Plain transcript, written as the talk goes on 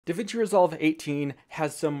DaVinci Resolve 18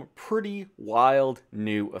 has some pretty wild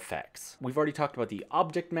new effects. We've already talked about the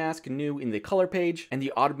object mask new in the color page, and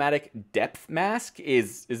the automatic depth mask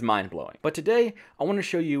is mind-blowing. But today, I want to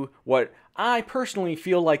show you what I personally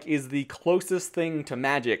feel like is the closest thing to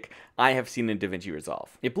magic I have seen in DaVinci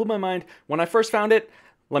Resolve. It blew my mind when I first found it.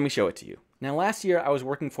 Let me show it to you. Now, last year I was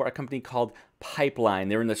working for a company called Pipeline.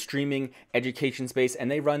 They're in the streaming education space, and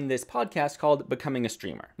they run this podcast called Becoming a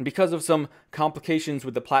Streamer. And because of some complications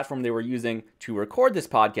with the platform they were using to record this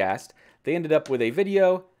podcast, they ended up with a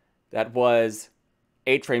video that was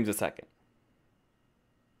 8 frames a second.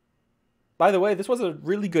 By the way, this was a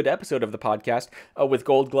really good episode of the podcast with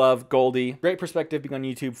Gold Glove, Goldie. Great perspective, being on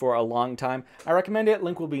YouTube for a long time. I recommend it.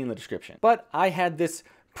 Link will be in the description. But I had this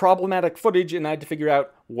problematic footage and I had to figure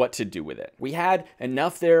out what to do with it. We had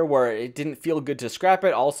enough there where it didn't feel good to scrap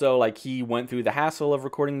it. Also, like, he went through the hassle of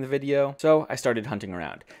recording the video. So I started hunting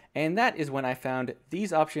around. And that is when I found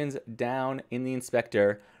these options down in the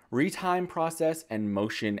inspector: retime process and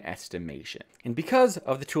motion estimation. And because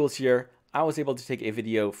of the tools here, I was able to take a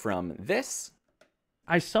video from this.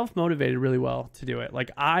 I self-motivated really well to do it.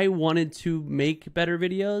 Like, I wanted to make better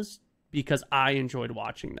videos because I enjoyed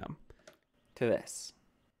watching them. To this.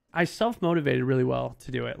 I self-motivated really well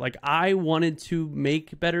to do it. Like, I wanted to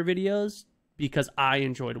make better videos because I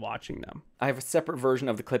enjoyed watching them. I have a separate version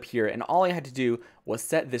of the clip here, and all I had to do was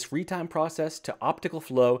set this retime process to optical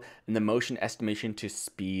flow and the motion estimation to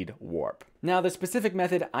speed warp. Now, the specific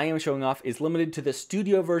method I am showing off is limited to the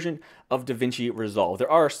studio version of DaVinci Resolve.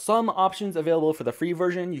 There are some options available for the free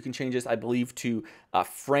version. You can change this, I believe, to a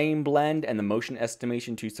frame blend and the motion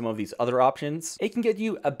estimation to some of these other options. It can get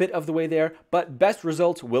you a bit of the way there, but best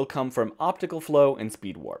results will come from optical flow and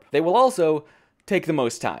speed warp. They will also take the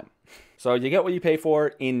most time. So you get what you pay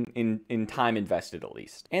for in time invested, at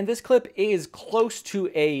least. And this clip is close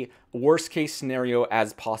to a worst case scenario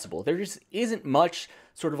as possible. There just isn't much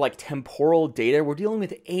sort of like temporal data. We're dealing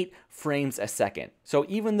with 8 frames a second. So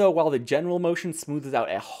even though while the general motion smooths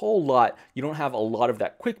out a whole lot, you don't have a lot of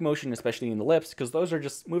that quick motion, especially in the lips, because those are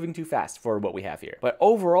just moving too fast for what we have here. But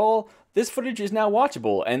overall, this footage is now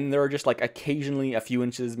watchable, and there are just like occasionally a few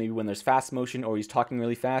inches, maybe when there's fast motion or he's talking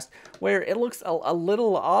really fast, where it looks a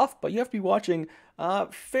little off, but you have to be watching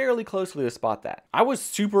fairly closely to spot that. I was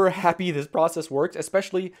super happy this process worked,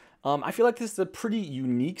 especially I feel like this is a pretty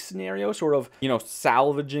unique scenario, sort of,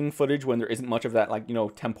 salvaging footage when there isn't much of that,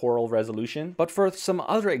 temporal resolution. But for some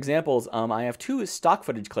other examples, I have 2 stock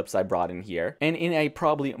footage clips I brought in here. And in a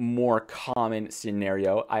probably more common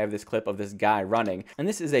scenario, I have this clip of this guy running. And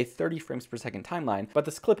this is a 30 frames per second timeline, but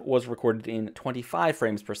this clip was recorded in 25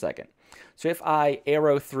 frames per second. So if I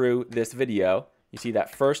arrow through this video, you see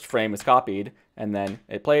that first frame is copied, and then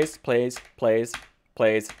it plays, copies, plays,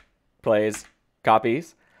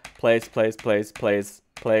 copies.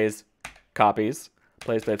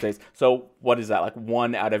 So what is that? Like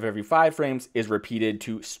 1 out of every 5 frames is repeated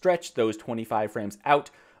to stretch those 25 frames out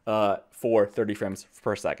for 30 frames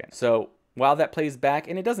per second. So while that plays back,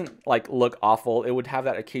 and it doesn't look awful, it would have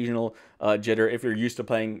that occasional jitter. If you're used to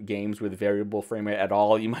playing games with variable frame rate at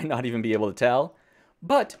all, you might not even be able to tell.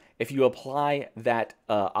 But if you apply that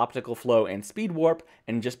optical flow and speed warp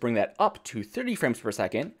and just bring that up to 30 frames per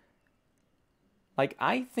second,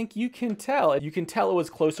 I think you can tell. You can tell it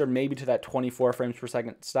was closer maybe to that 24 frames per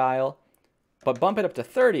second style, but bump it up to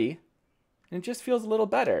 30, and it just feels a little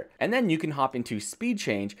better. And then you can hop into speed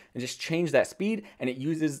change and just change that speed, and it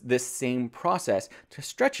uses this same process to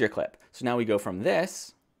stretch your clip. So now we go from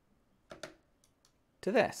this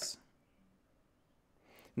to this.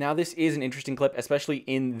 Now, this is an interesting clip, especially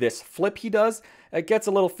in this flip he does. It gets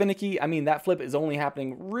a little finicky. I mean, that flip is only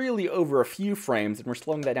happening really over a few frames, and we're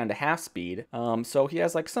slowing that down to half speed. So he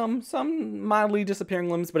has some mildly disappearing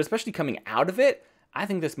limbs, but especially coming out of it, I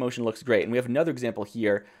think this motion looks great. And we have another example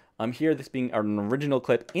here. Here, this being an original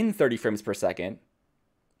clip in 30 frames per second,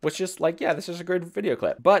 which is yeah, this is a great video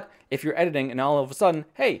clip. But if you're editing and all of a sudden,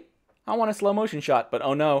 hey, I want a slow motion shot, but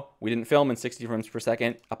oh no, we didn't film in 60 frames per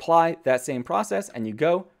second. Apply that same process and you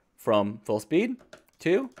go from full speed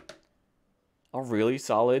to a really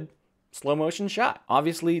solid slow motion shot.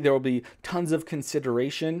 Obviously, there will be tons of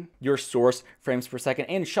consideration. Your source frames per second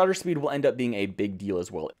and shutter speed will end up being a big deal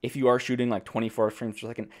as well. If you are shooting 24 frames per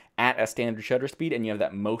second at a standard shutter speed and you have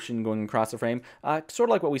that motion going across the frame, sort of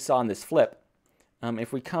like what we saw in this flip,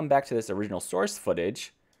 if we come back to this original source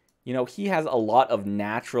footage, he has a lot of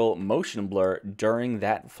natural motion blur during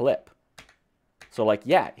that flip. So like,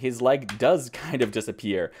 yeah, his leg does kind of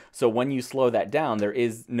disappear. So when you slow that down, there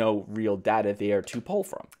is no real data there to pull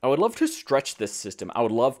from. I would love to stretch this system. I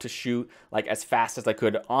would love to shoot like as fast as I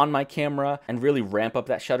could on my camera and really ramp up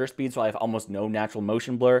that shutter speed so I have almost no natural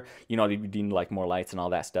motion blur. You know, you need like more lights and all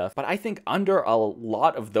that stuff. But I think under a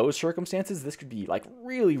lot of those circumstances, this could be like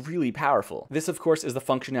really, really powerful. This, of course, is the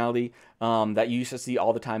functionality that you used to see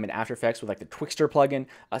all the time in After Effects with like the Twixtor plugin,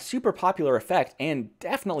 a super popular effect and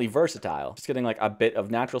definitely versatile. Just getting like a bit of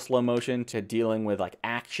natural slow motion to dealing with like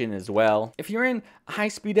action as well. If you're in high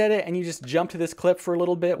speed edit and you just jump to this clip for a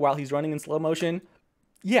little bit while he's running in slow motion,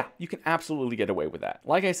 yeah, you can absolutely get away with that.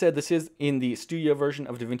 Like I said, this is in the studio version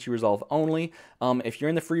of DaVinci Resolve only. If you're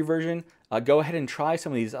in the free version, go ahead and try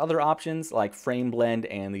some of these other options like frame blend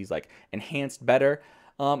and these like enhanced better.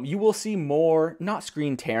 You will see more, not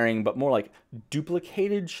screen tearing, but more like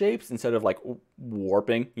duplicated shapes instead of like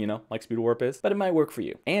warping, you know, like speed warp is, but it might work for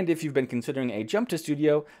you. And if you've been considering a jump to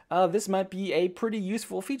studio, this might be a pretty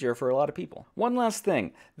useful feature for a lot of people. One last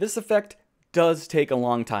thing, this effect does take a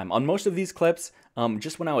long time. On most of these clips,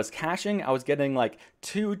 just when I was caching, I was getting like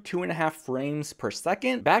 2.5 frames per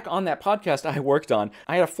second. Back on that podcast I worked on,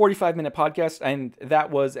 I had a 45-minute podcast and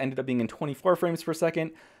that ended up being in 24 frames per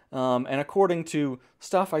second. And according to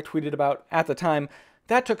stuff I tweeted about at the time,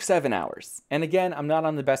 that took 7 hours. And again, I'm not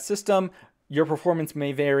on the best system. Your performance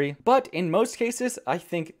may vary, but in most cases, I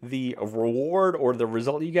think the reward or the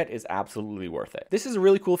result you get is absolutely worth it. This is a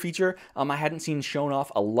really cool feature I hadn't seen shown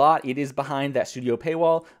off a lot. It is behind that studio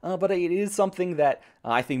paywall, but it is something that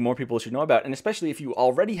I think more people should know about, and especially if you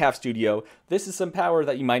already have studio, this is some power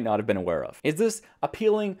that you might not have been aware of. Is this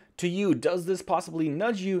appealing to you? Does this possibly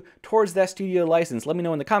nudge you towards that studio license? Let me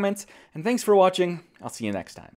know in the comments, and thanks for watching. I'll see you next time.